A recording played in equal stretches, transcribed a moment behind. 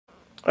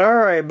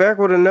Alright, back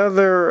with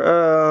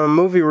another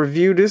movie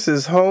review. This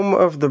is Home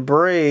of the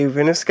Brave,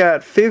 and it's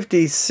got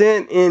 50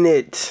 Cent in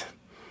it.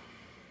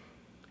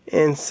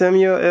 And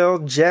Samuel L.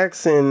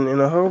 Jackson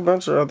and a whole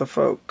bunch of other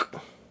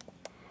folk.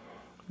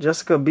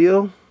 Jessica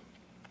Biel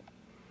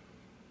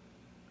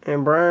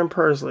and Brian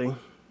Presley.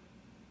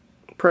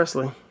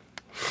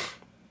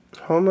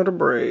 Home of the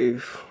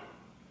Brave.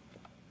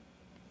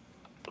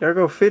 There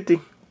go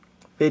 50.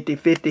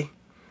 50.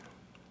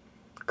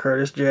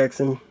 Curtis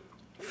Jackson.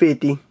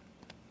 50.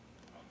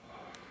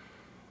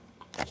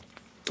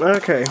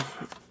 Okay.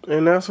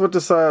 And that's what the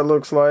side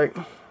looks like.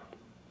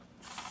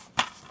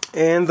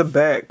 And the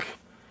back.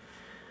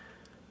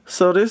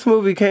 So this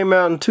movie came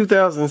out in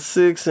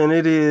 2006 and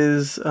it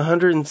is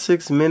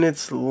 106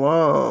 minutes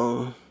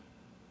long.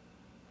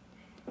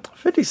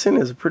 50 Cent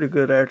is a pretty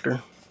good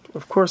actor.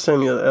 Of course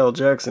Samuel L.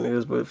 Jackson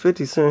is, but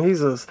 50 Cent,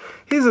 he's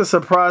a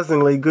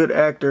surprisingly good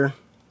actor.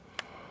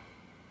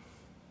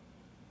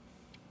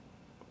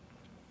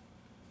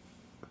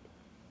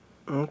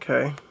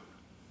 Okay.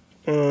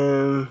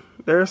 And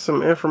there's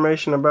some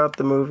information about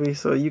the movie,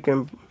 so you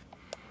can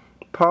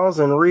pause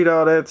and read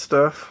all that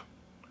stuff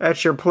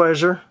at your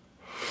pleasure.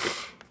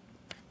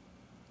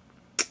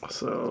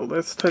 So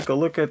let's take a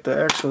look at the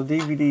actual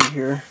DVD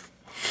here.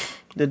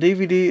 The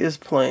DVD is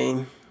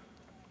plain.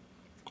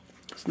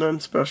 There's nothing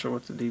special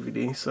with the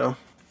DVD, so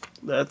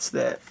that's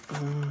that.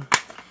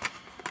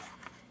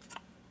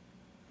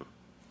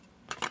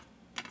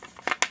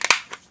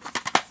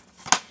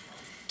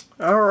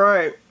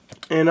 Alright,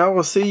 and I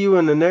will see you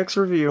in the next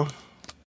review.